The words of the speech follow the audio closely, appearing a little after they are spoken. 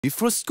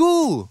For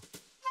school.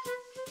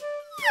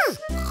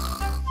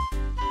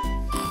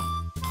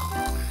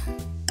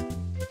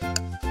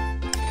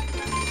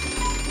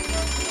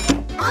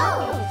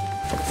 Oh!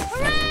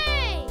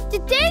 Hooray!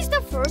 Today's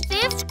the first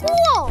day of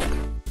school.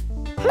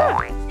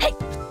 Hey!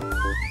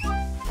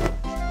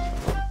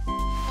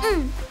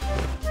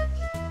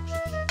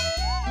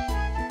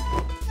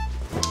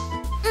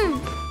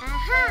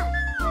 Aha!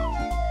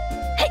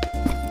 Hey!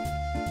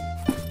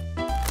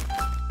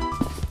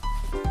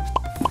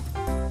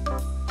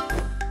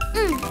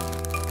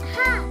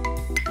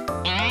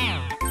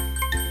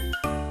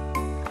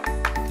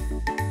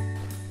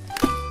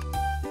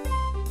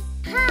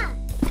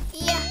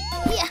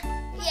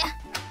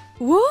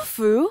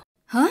 Woofu?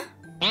 Huh?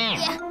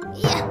 Yeah.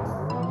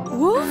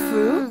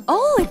 Woofu?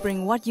 Only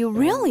bring what you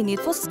really need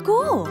for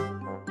school.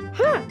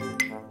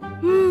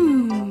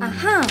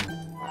 Aha.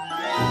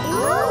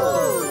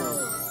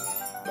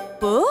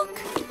 Book?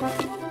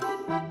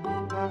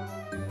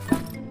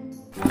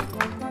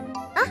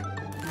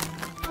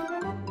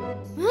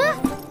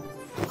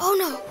 Oh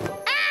no!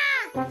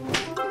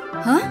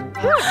 Huh?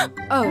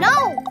 Oh.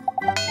 No!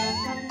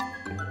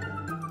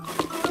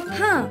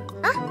 Huh.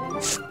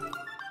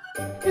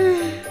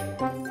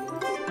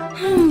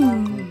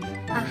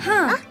 Aha.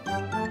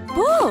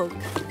 Book.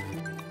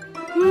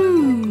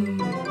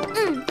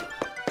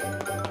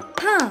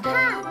 Huh.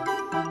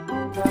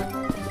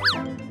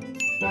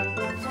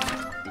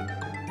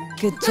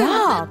 Good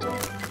job.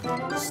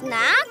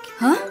 Snack?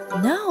 Huh?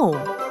 No.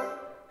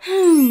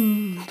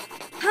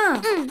 Huh.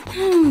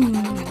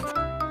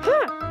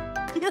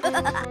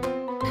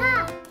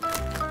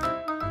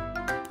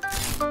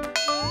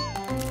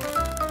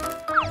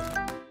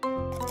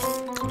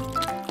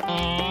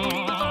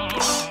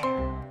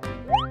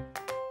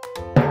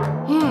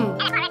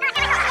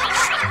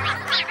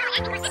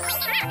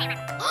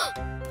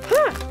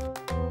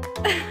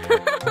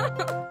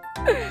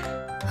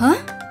 Huh?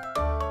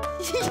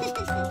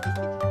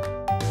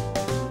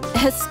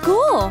 At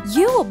school,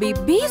 you will be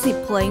busy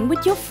playing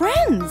with your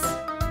friends.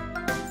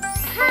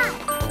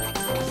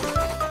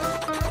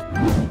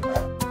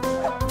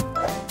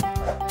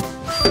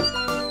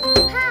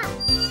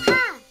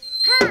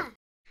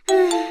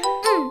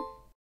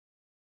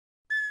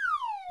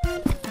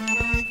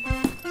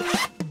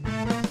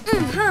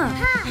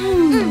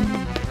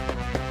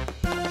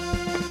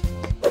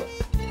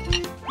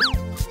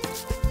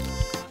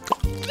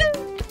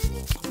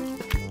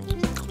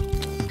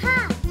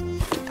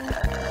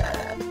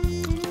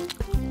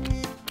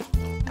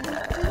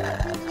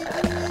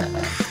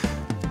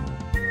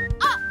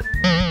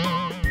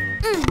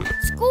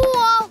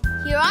 School!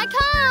 Here I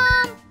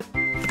come!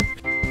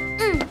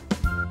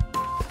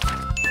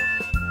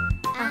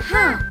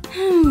 Aha.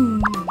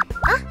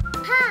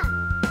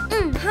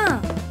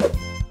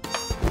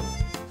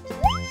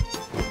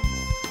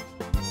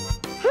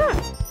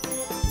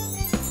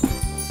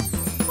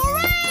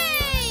 Hooray!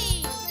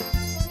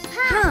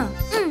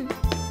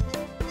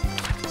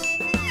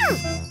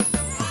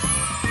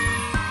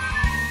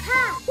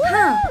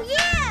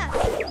 Yeah!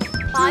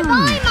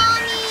 Bye-bye,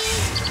 Mommy!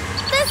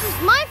 This is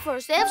my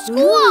first day of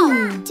school!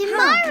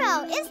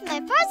 Tomorrow is my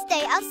first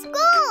day of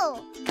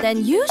school!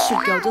 Then you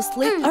should go to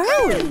sleep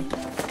early.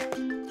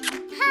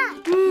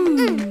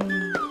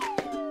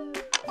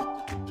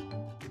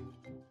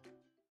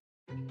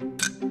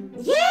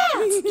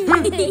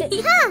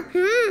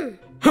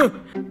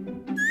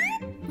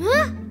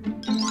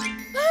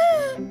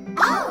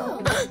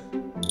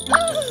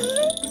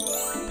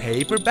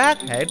 Paperback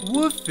head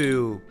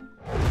Woofu.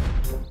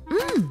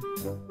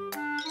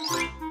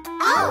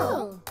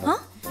 Huh?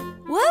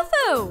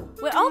 Woofu!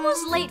 We're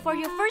almost late for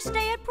your first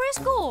day at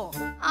preschool.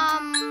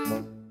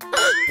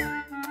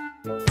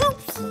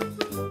 Oops!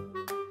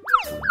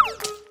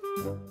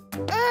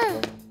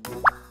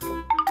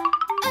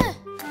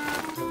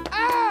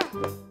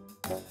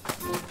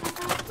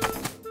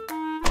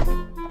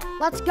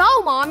 Let's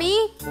go,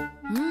 Mommy!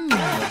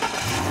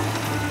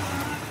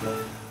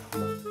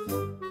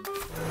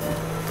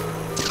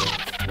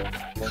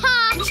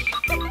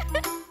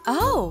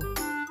 Oh.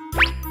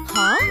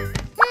 Huh?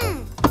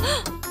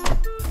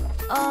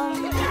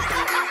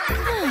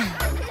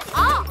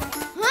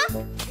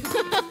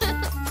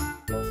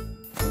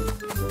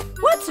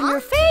 What's in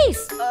your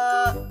face?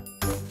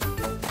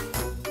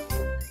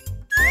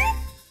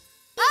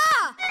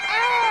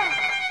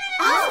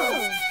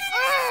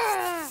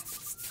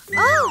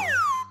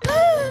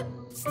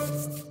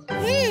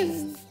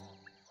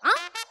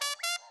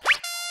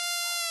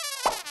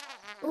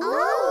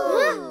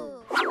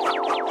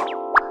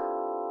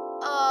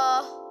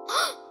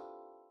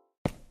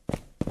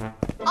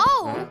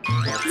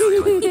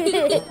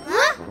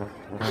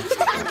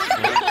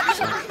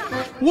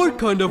 What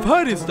kind of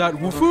hat is that,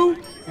 Woofu?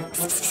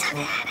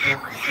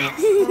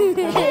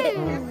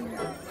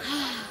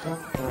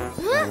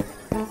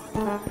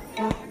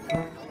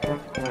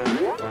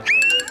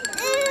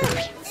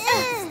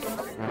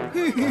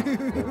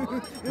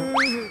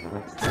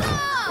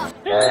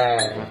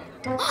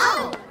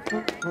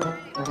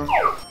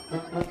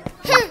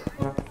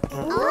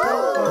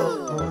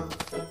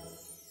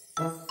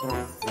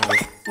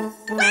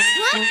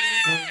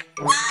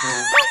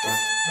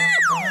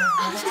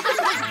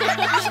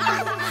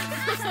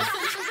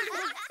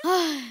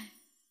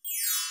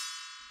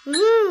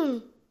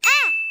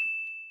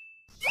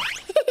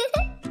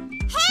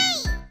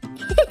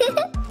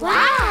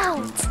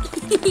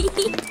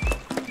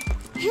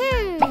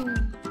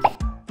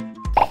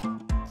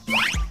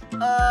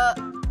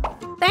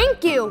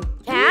 Thank you,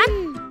 Cat.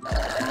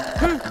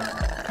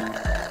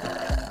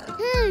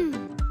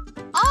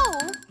 Oh!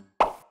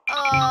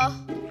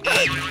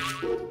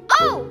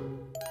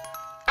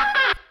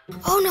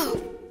 Oh no!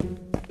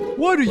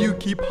 Why do you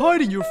keep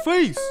hiding your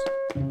face?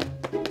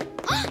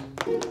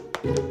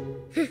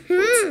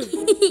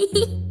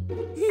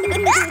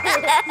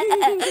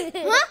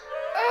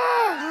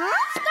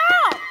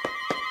 Stop!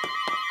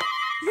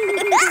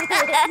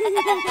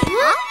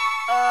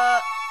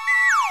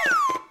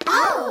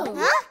 Oh!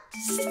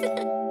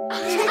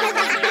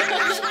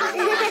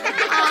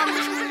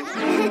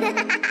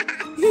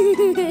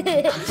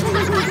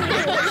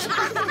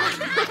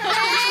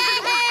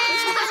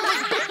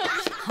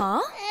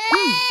 Huh?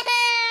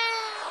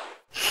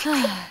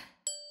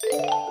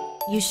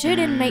 You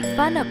shouldn't make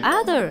fun of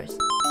others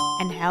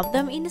and help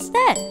them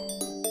instead.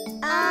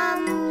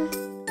 Oh.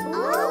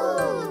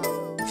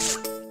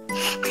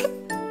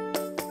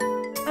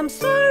 I'm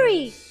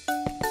sorry.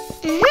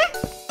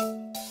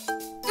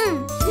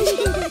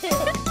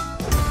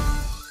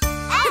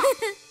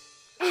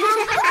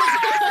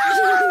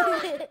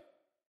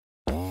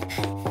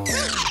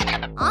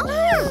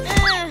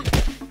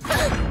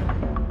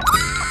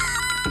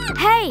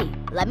 Hey,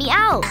 let me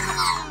out.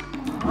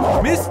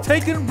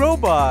 Mistaken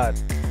robot.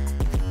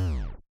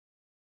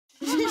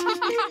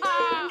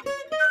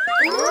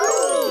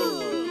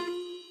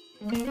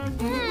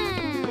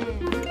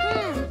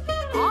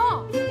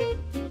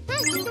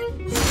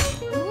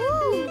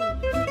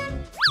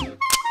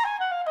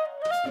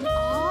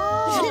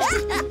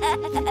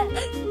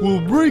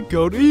 Will break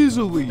out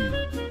easily.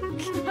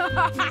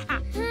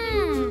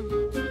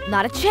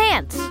 Not a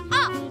chance.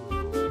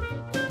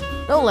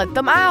 Don't let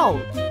them out.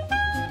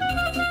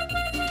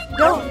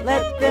 Don't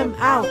let them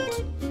out.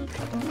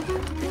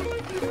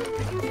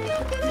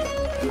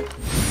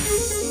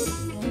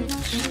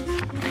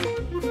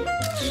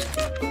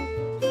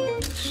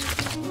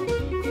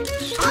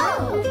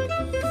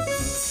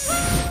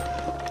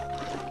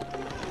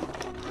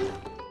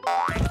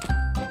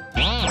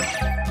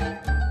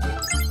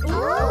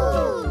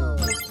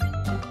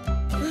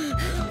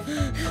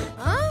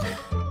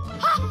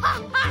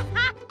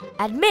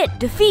 Admit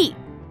defeat.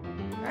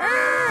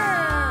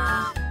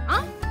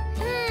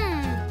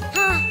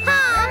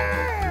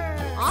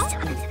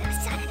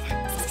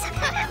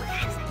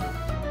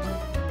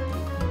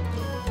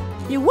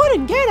 You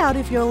wouldn't get out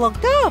if you're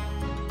locked up.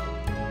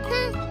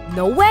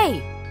 No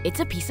way. It's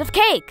a piece of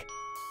cake.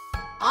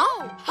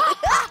 Oh!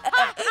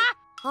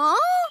 Huh?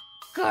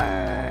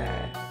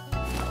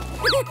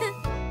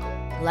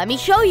 Let me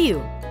show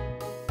you.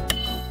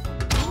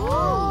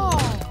 Oh!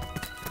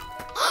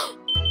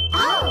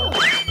 Oh!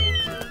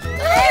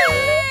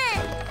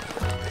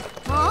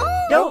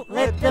 Huh? Don't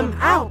let them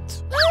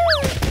out.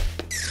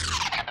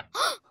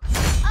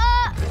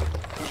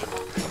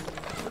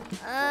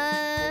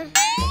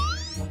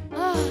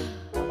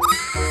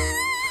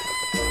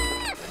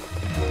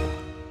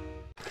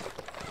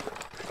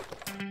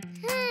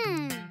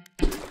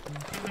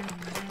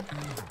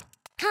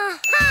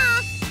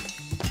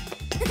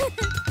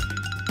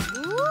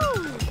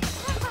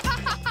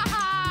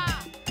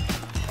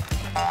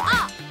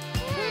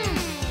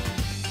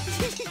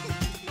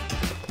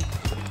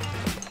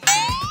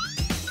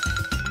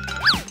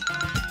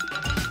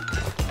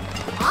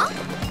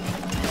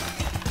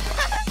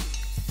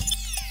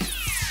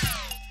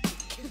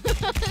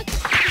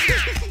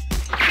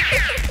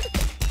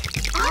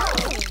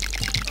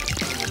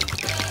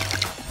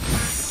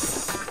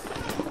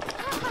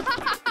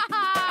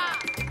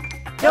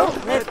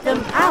 Don't let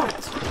them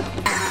out.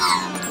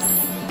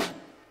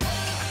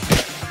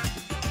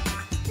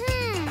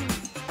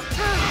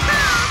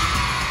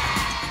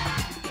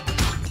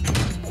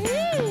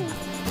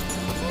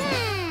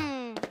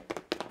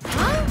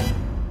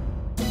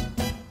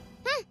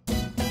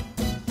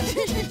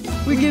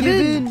 We give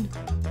in.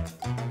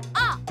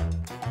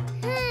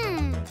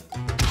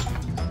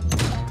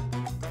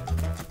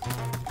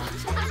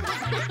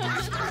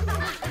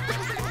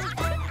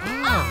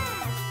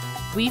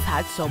 We've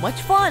had so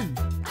much fun.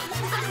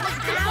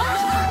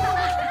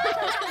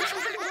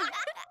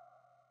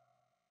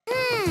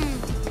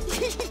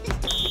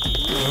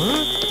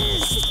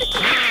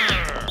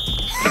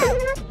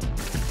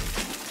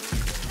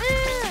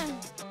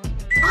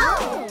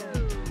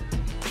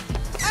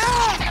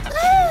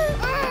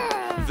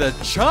 The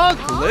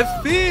chocolate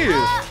thief.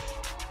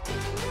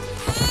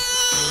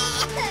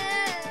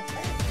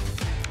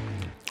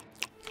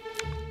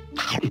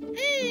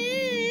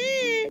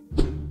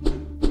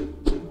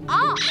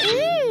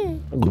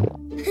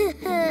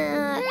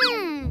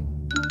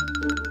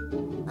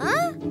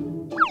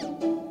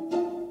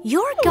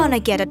 You're gonna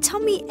get a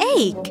tummy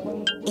ache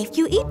if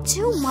you eat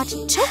too much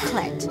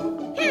chocolate.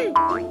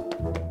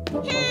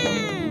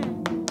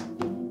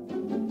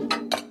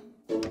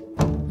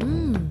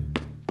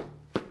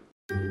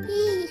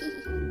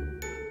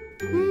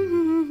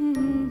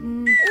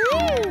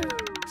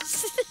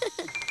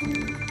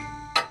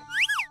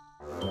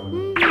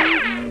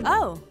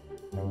 Oh,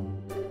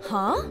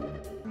 Huh?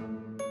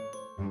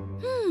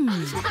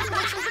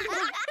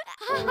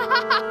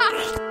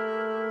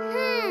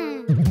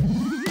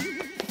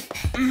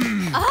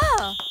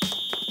 Ah!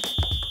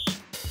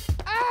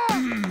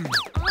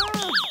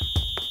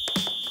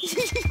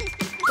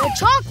 The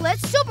chocolate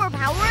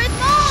superpower is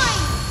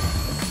mine!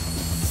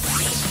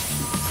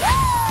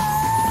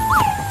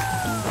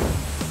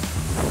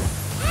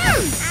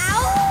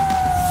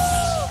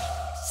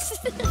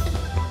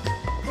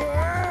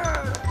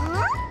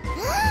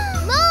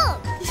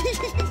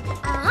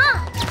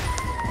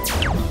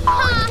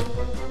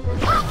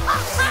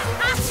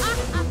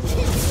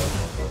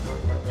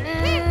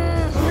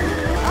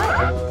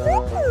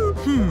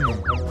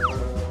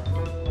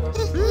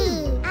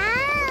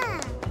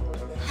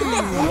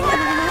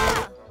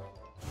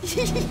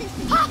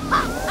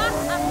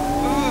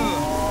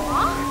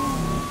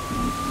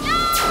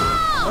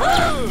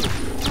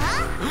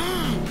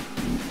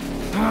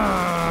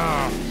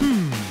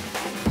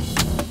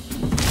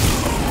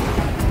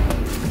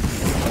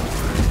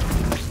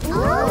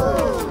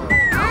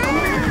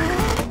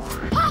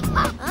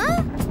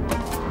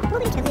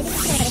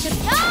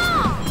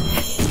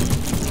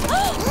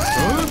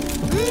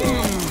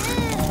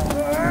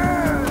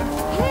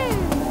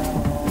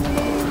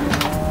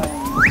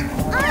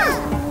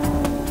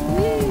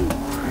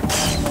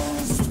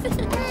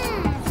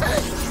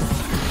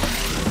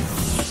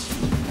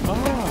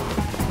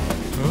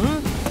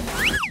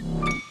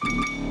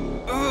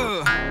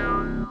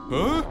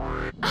 Look!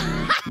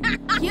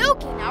 You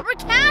can never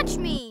catch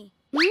me!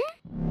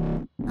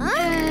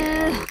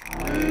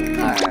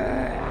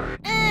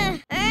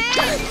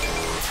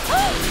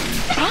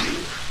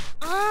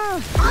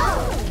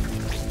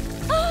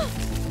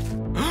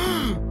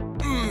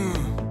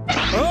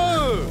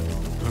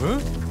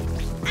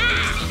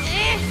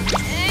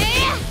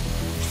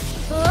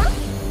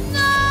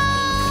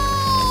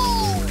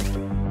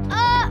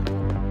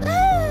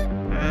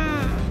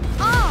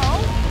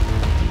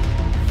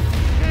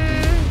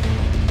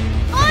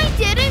 I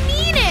didn't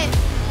mean it!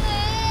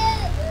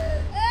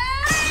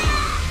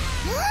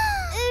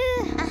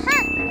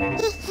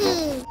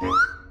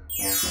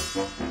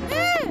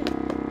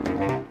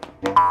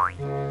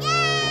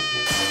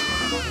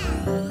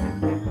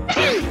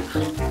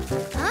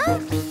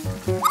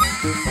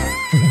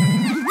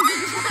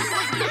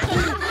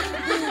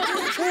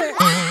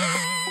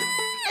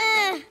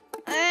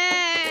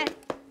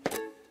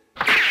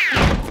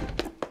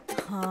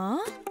 Huh?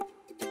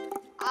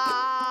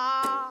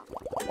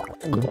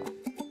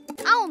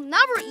 I'll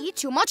never eat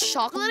too much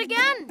chocolate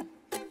again.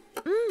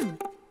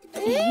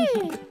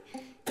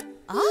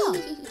 Oh.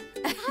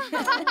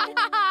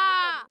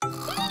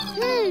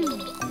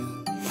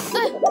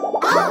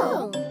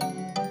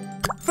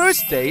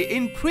 First day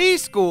in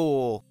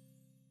preschool.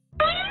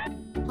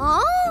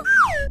 Huh?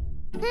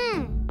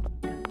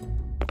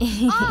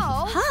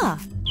 Oh. Huh.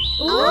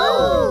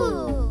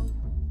 Ooh.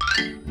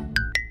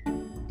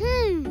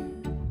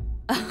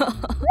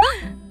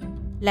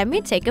 Let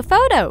me take a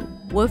photo.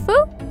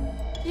 Woofu?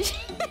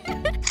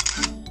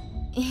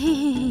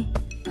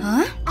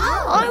 Huh?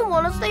 I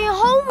want to stay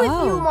home with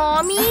you,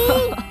 Mommy.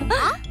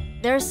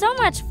 There's so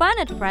much fun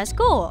at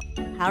preschool.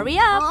 Hurry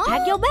up,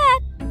 pack your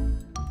bag.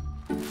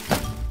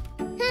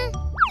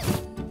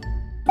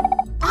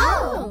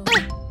 Oh.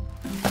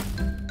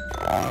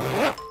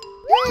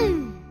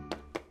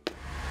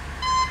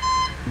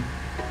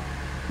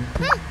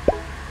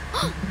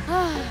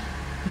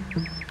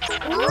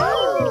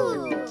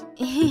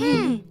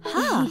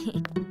 Huh.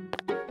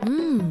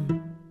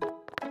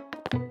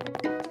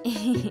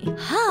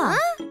 Huh.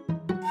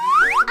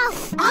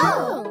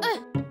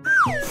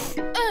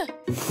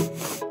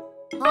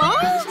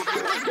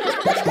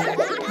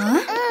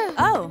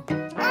 Oh.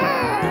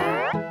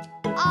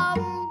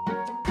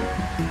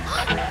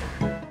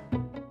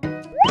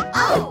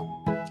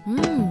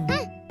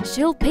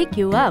 She'll pick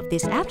you up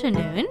this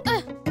afternoon.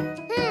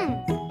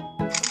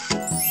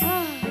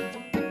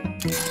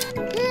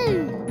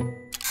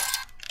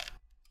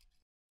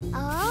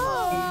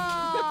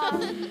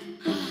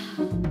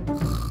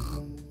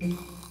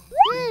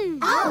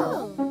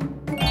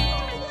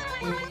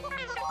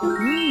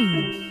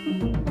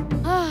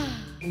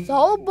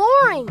 So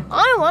boring.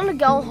 I want to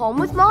go home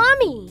with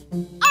Mommy.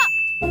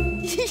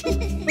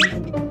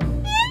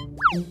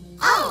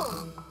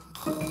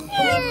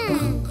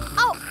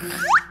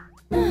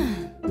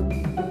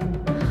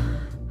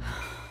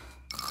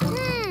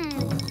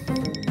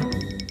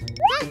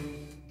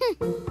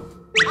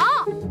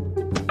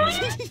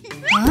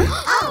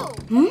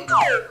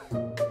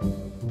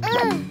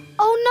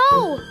 Oh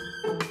no!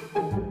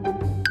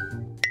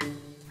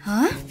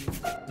 Huh?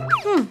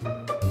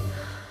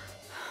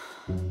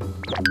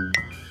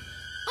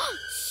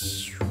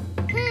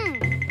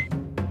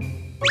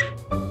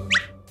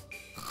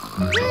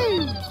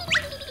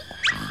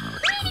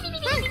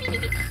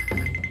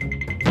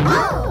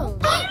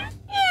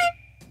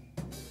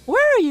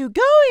 Where are you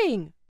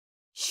going?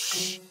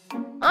 Shh!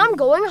 I'm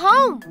going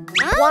home.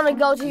 Want to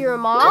go to your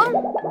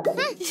mom?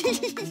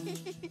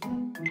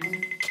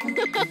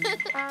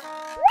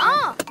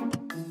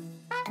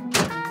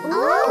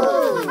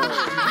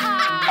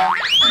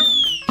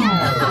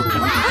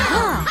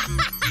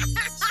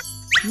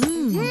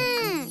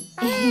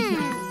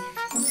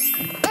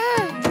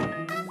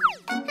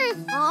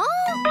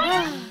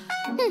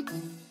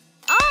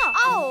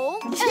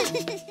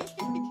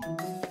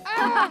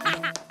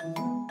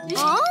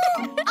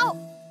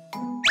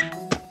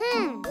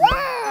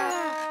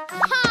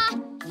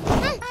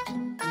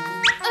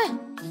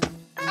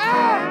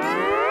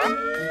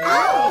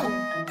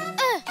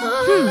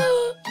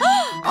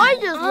 I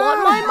just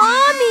want my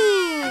mommy.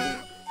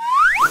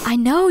 I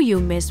know you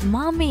miss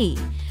Mommy.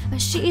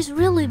 She is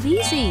really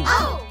busy.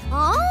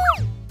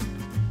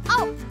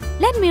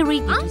 Let me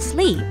read you to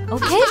sleep,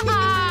 okay?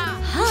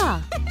 Huh.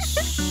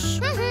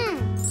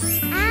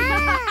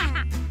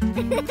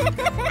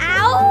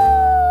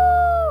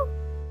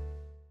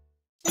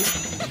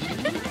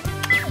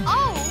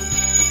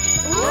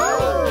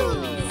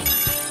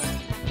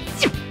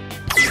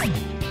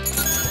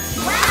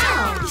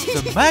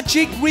 The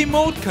magic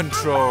remote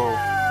control.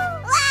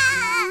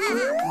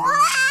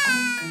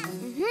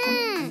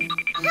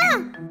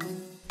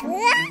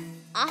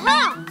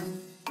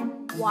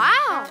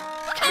 Wow.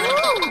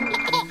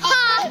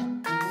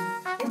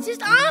 This is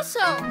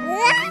awesome.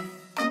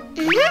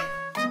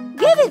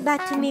 Give it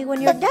back to me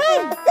when you're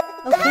done,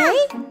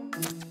 okay?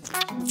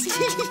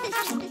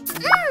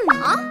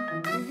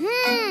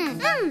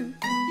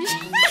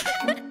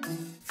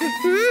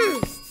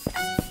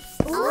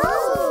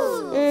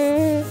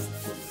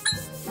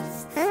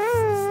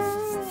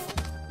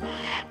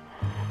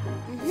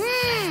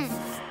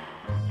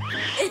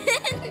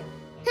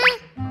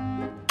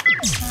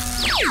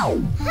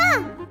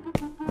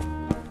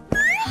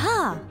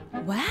 Huh.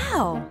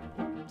 Wow.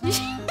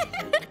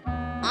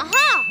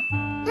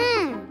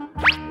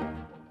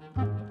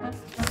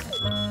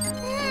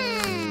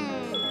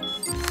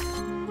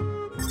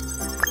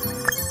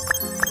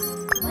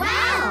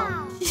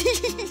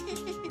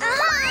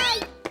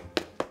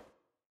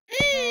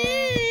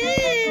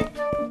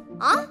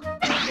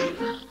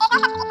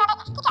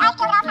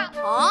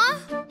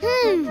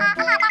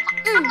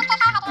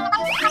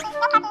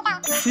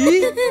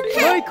 See?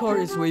 My car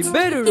is way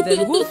better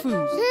than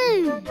Wolfu's.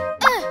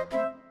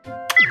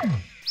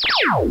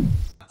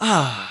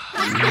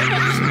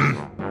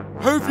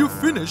 Have you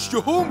finished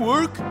your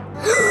homework?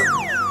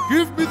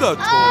 Give me that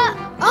toy.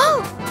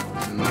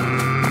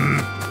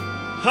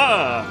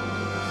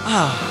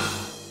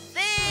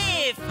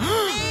 Thief!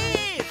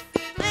 Thief!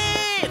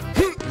 Thief!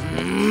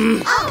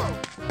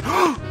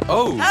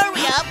 Oh.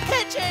 Hurry up,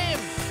 catch him!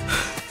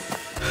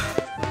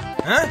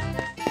 Huh?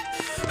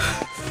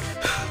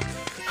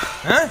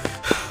 Huh?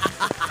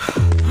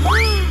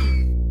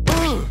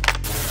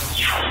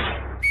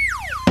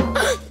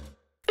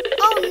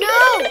 Oh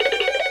no!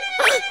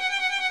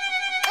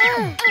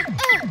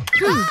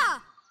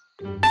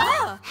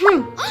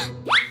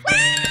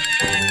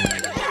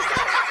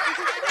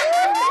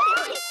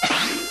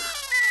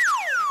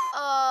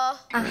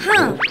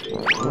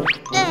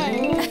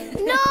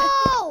 No!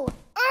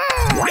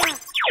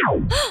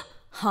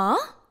 Huh?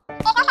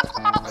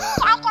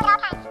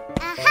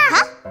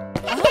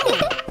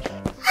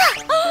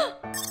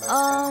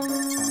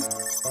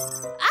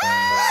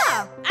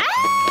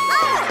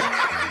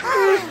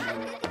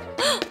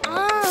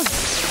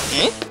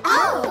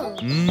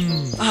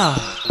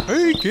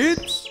 Hey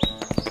kids.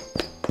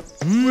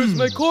 Where's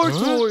my car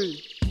toy?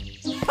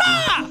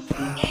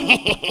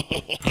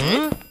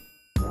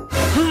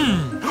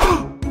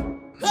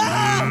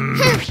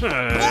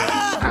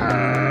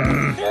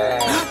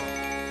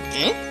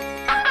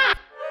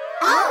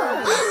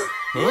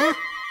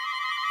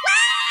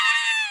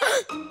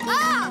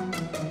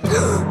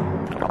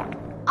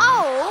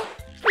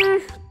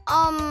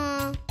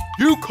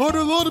 You caught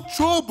a lot of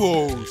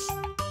troubles.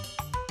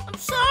 I'm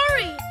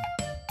sorry.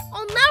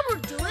 I'll never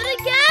do it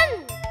again.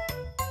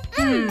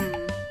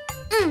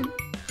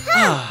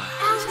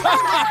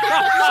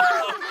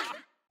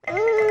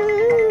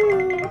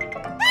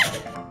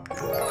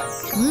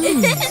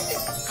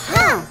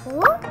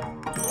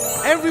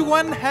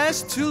 Everyone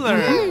has to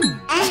learn.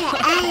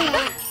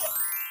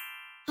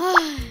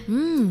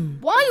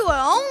 Why do I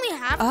only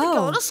have to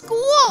go to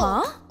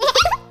school?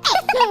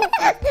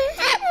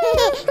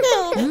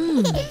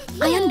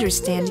 I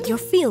understand your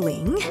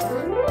feeling.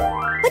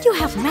 But you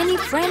have many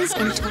friends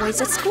and toys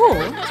at school.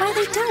 Why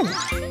they don't?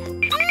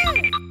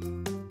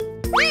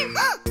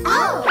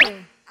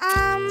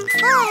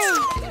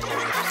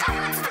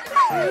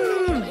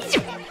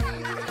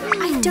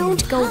 I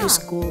don't go to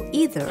school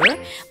either,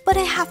 but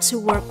I have to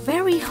work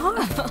very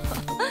hard.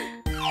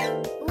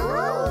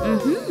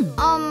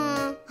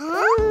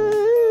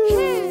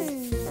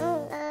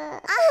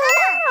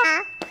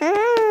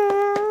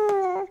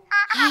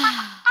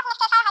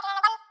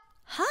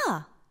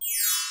 Huh.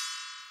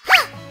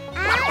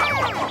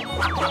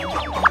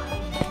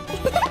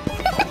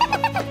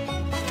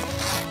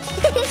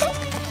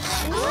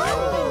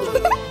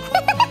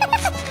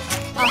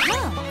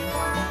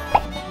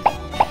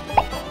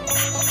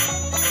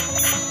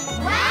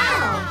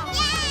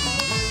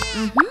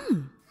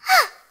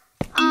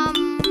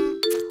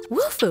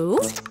 Wolfoo,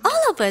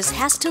 all of us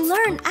has to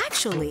learn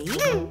actually.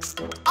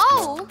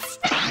 Oh.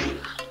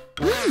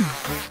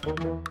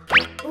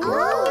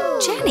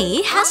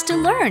 Jenny has to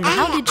learn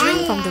how to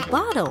drink from the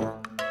bottle.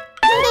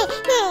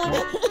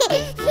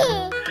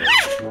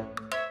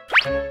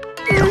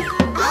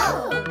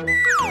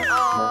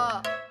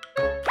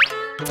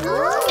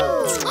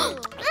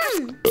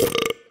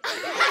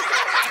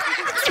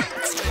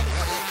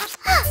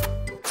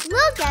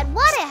 Look at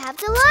what I have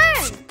to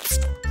learn.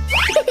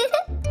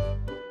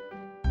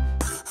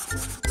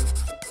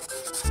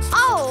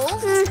 Oh.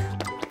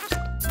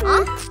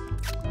 Huh?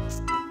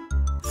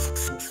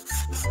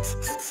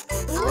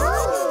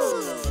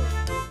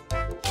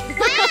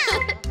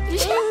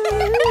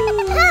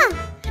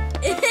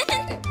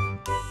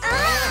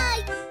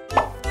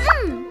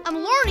 I'm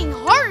learning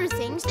harder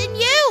things than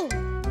you.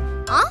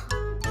 Huh?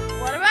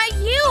 What about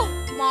you,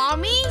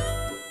 Mommy?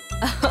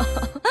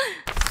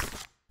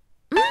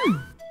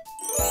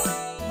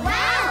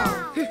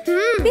 Wow.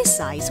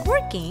 Besides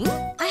working,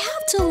 I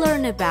have to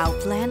learn about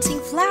planting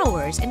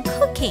flowers and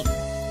cooking.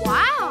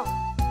 Wow.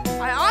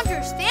 I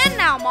understand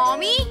now,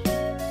 Mommy.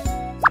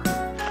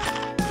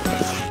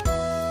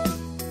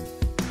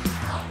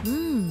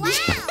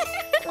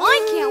 I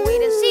can't wait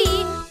to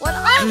see what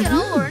I'm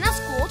gonna learn at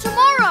school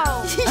tomorrow.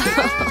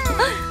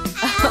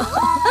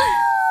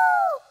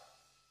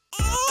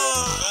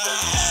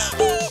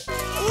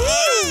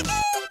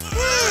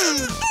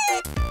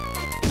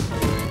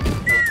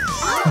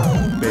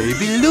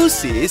 Baby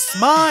Lucy is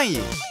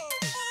mine.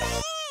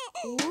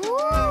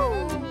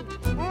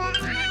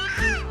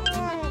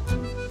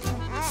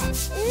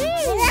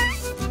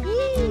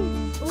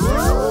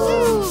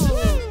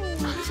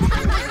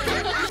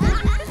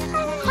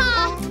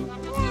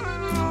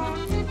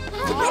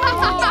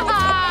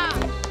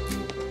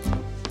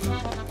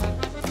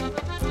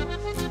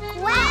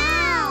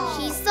 Wow.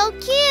 She's so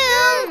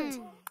cute.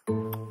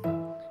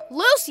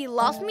 Lucy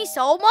loves me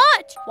so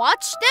much.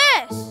 Watch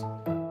this.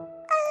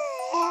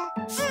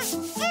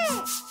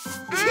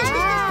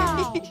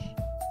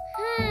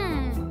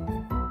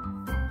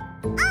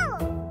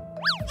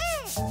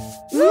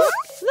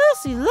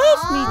 Lucy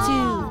loves me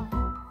too.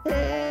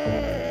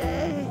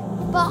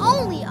 But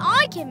only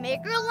I can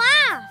make her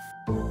laugh.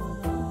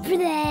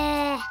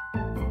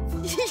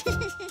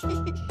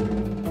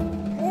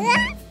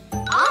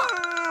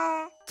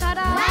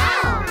 Ta-da!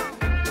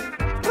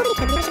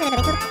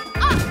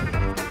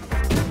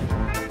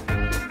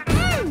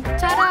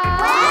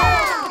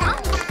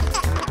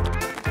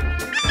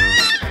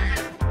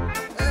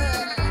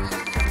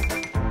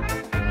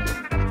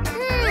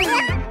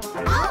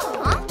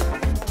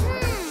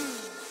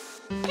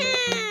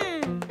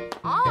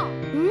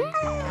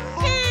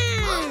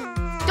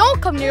 Don't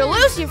come near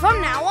Lucy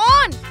from now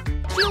on.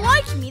 She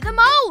likes me the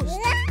most.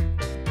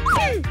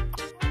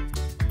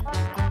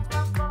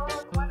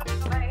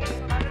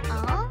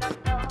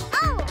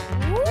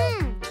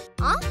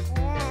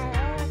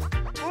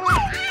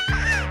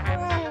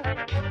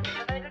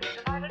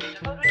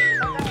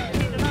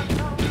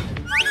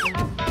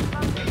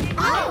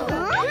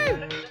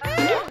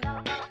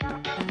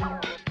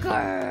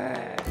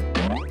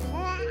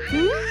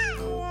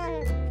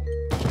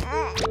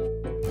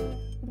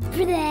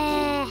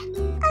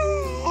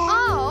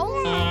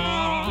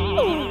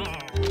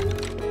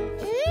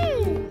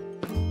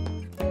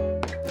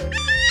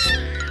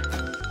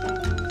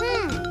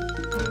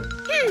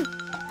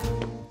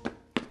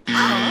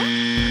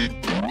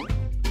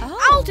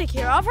 I'll take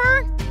care of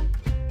her.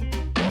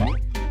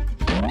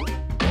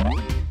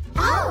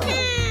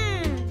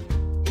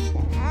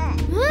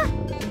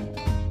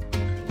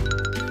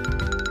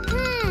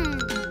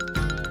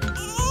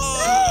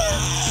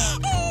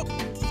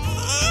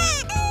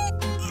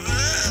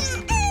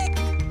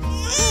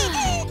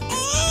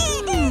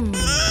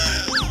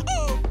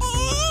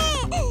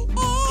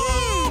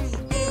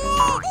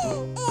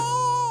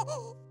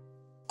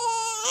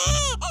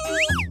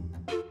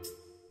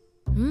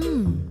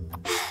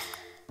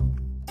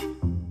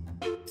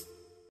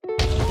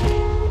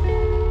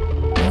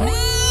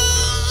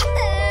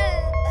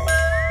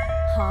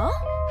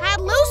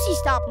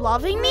 Stop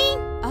loving me?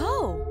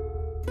 Oh.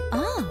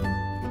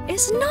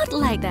 It's not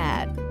like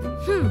that.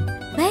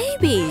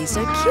 Babies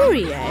are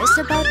curious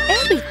about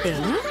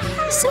everything,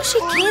 so she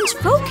can't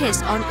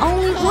focus on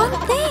only one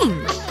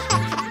thing.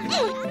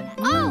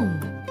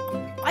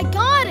 I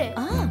got it.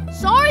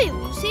 Sorry,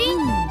 Lucy.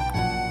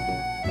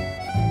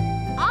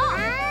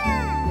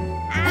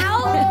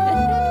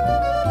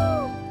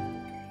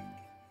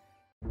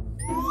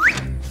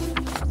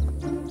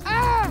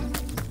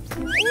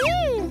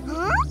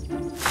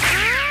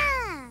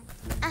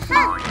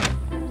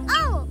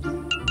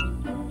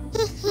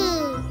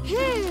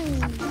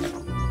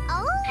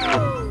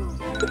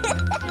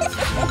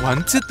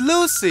 Wanted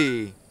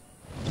Lucy.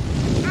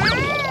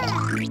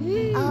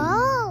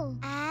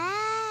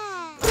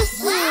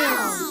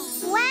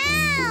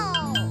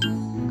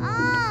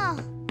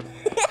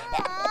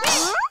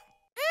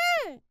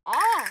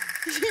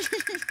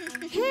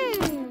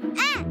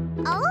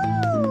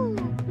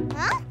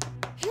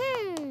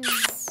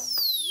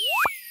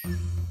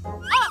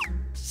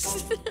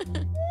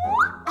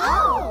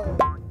 Oh.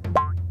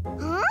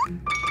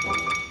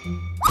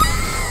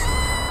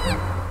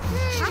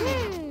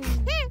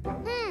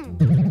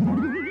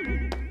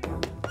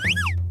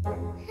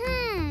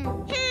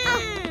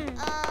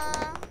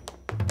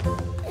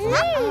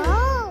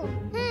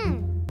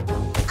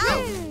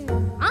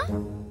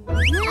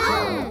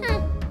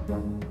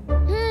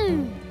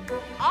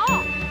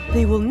 Huh?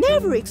 They will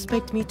never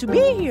expect me to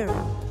be here.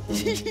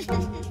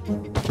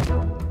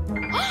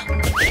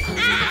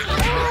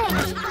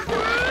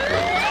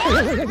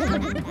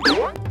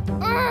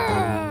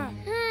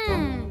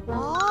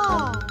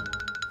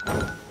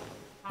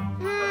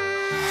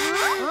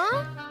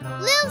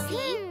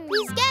 Lucy,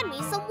 please get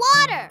me some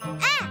water.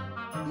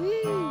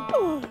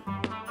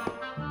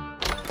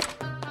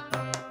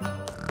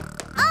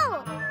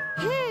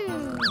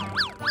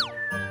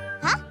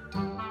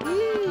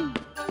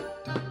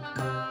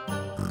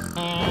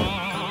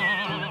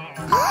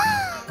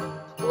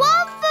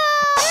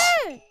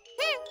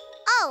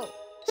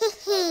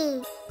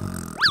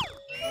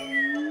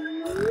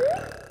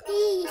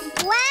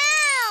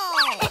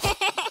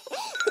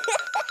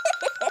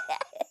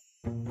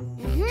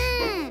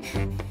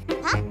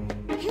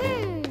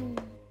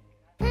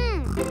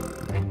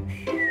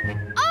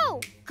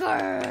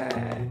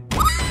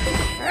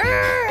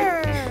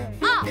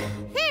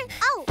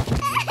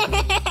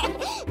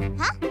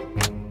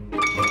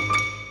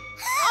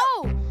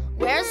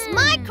 Where's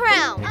my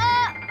crown?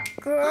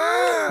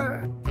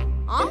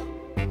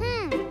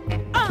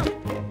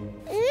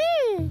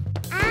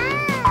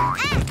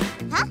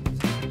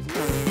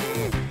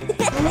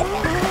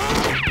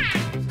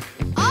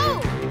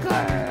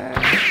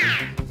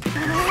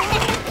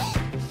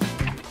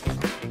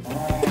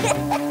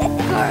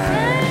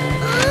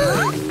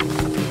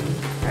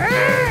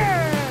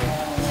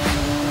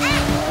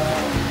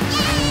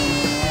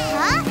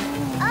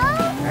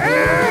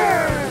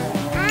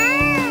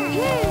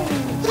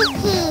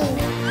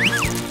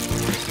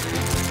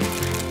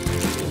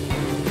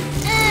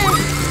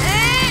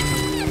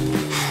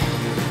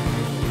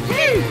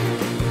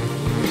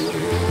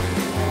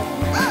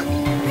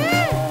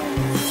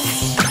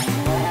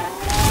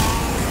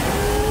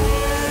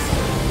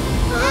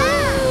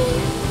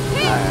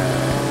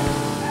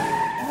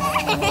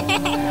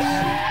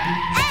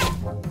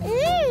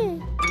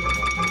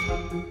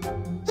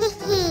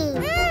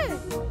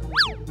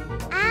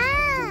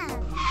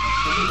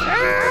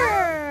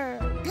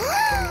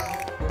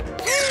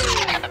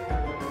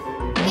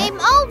 Game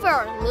over,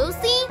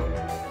 Lucy.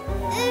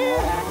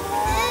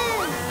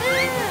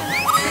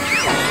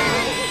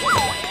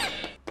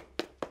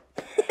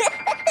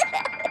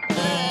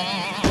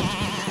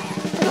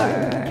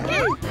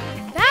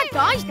 Bad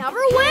guys never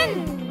win.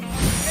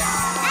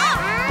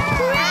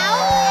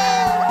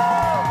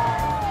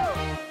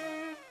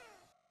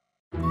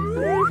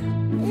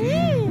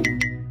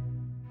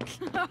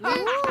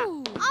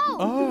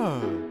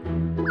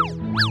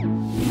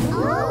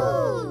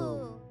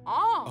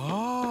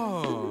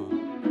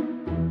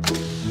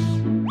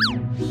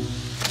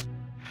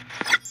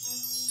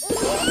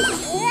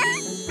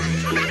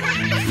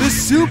 The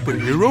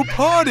superhero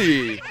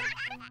party!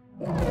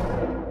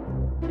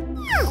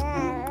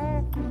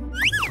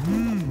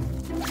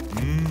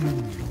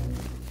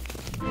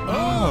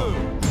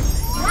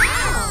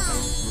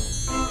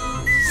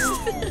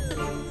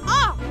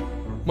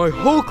 My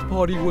Hulk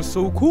party was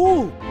so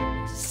cool.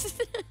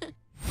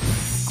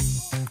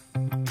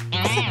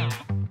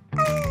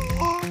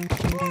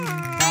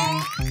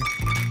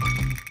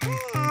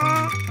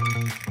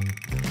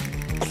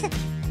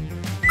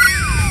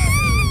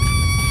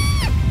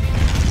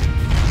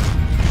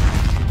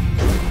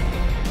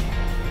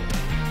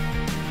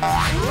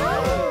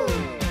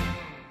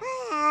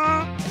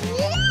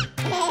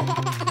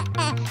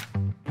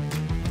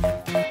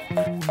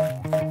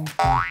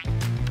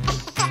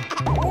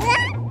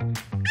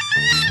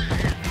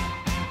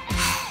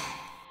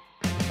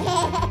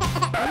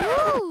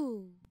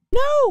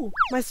 No,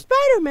 my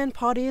Spider-Man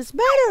party is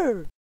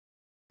better.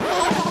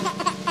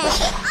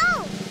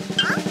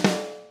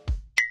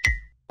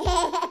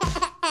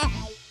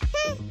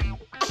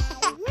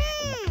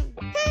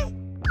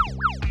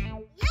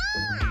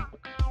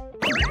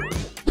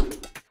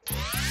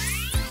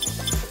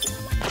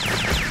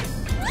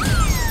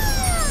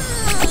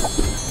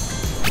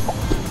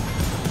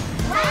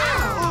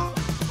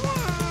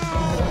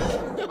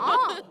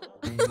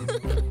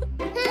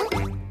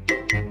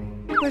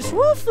 Where's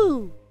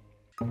Wolfoo?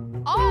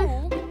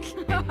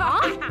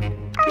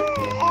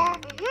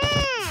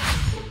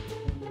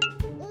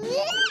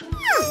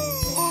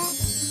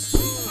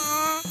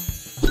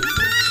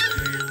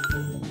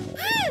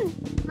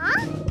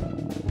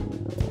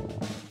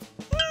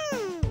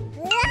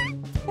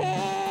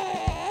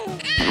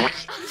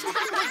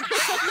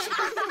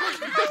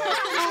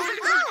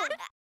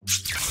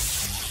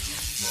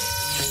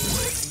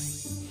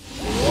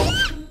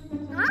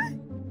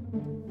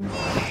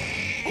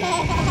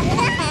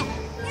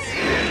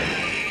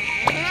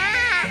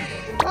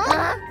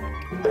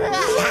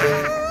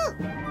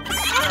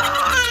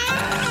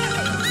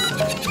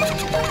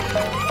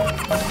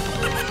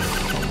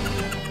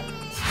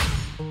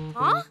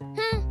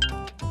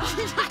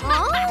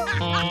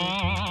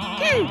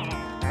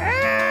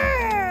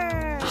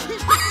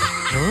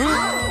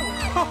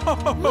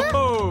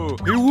 Oh,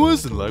 it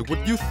wasn't like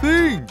what you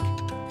think.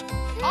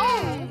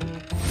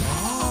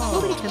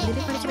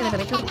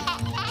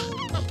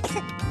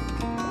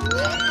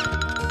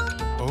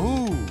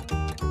 Oh.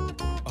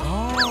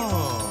 Oh.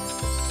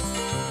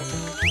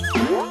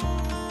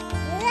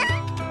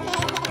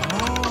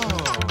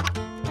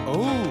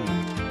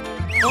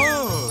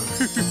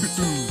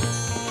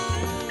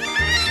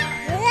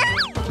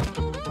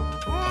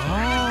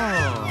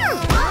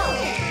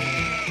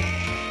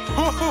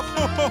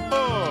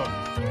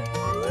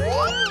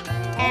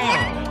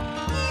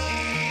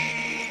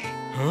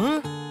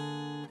 Huh?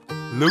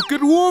 Look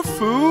at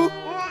Warfu!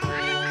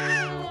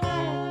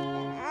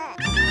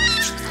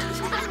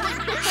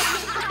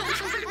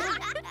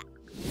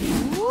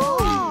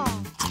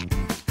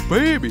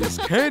 Babies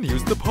can't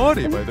use the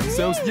potty by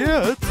themselves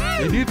yet.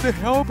 They need the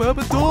help of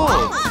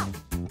adults.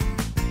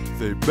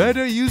 They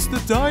better use the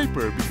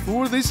diaper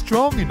before they're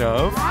strong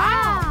enough.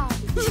 Wow!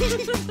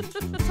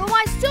 So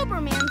my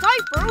Superman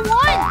diaper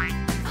won!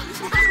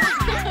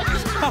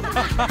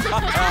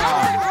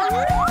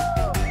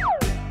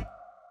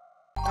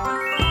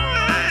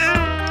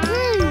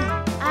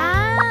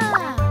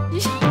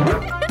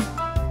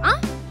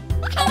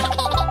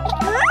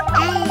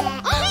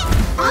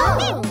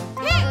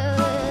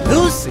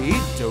 Lucy,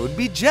 don't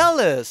be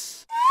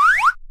jealous.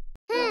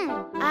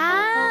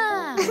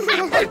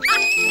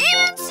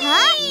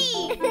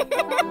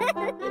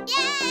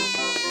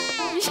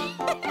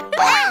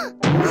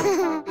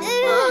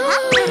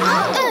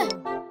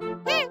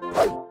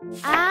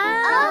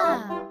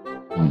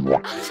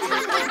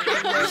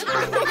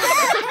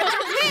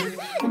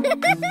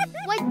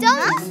 Why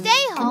don't you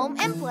stay home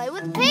and play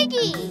with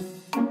Piggy?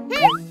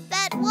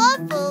 That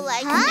waffle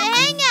likes to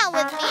hang out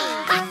with me.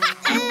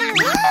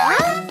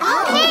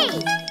 Okay.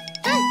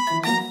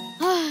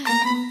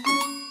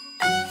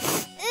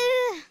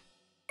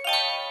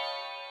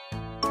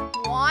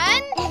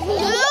 1, 2,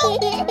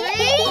 3.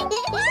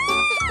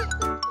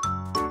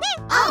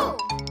 Oh.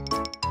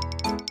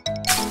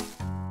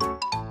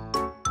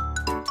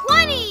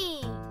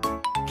 20.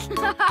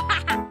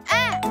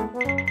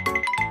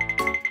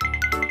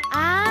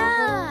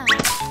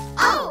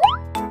 Oh.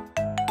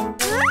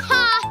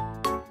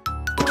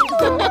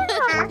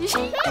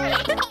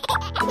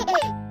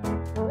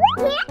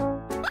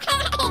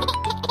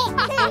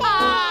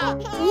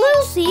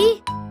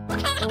 Lucy.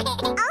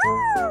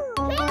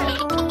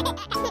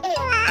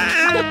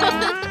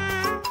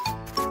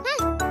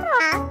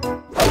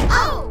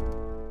 Oh.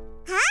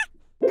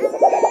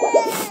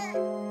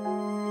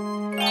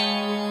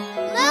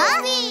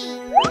 Lucy.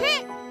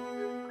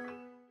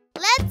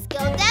 Let's go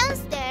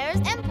downstairs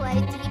and play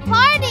tea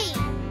party.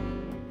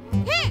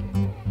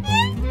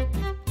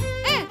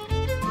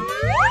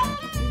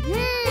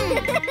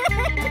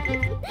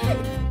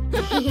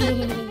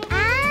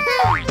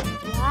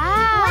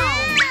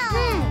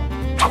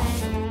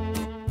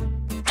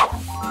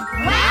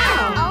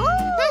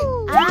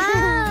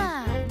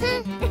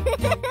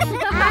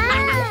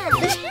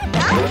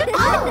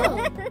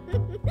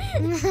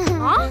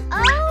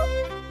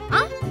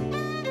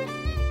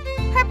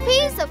 Her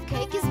piece of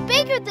cake is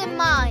bigger than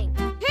mine.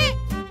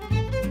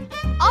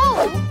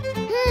 Oh.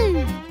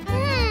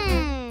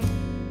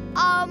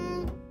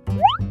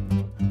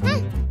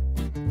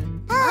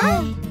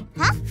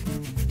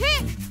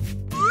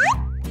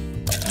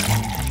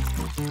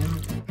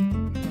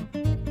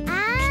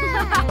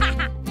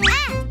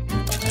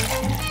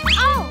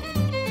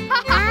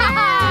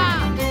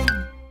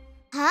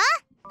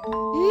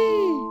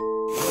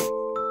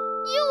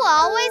 You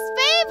always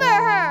favor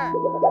her.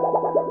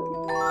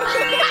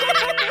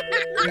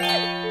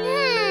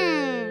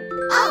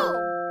 Oh.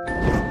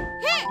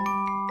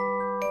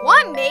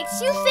 What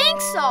makes you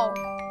think so?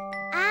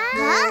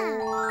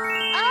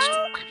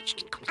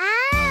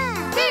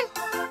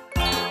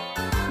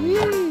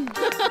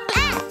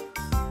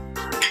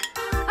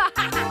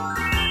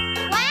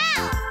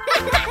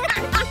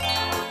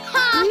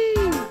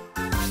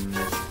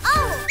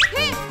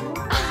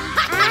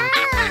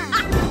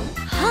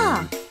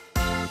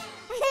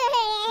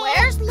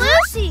 Where's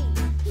Lucy?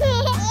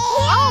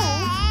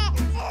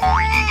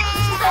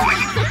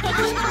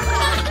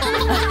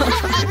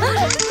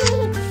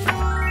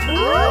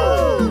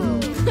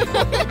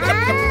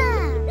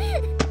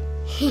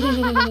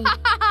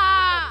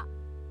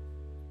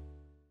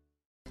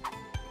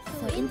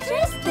 So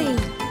interesting.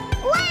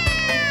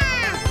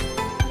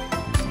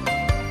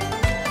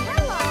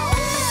 Hello.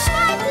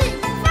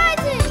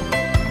 Fighting!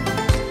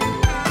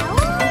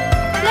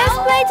 Let's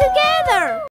play together.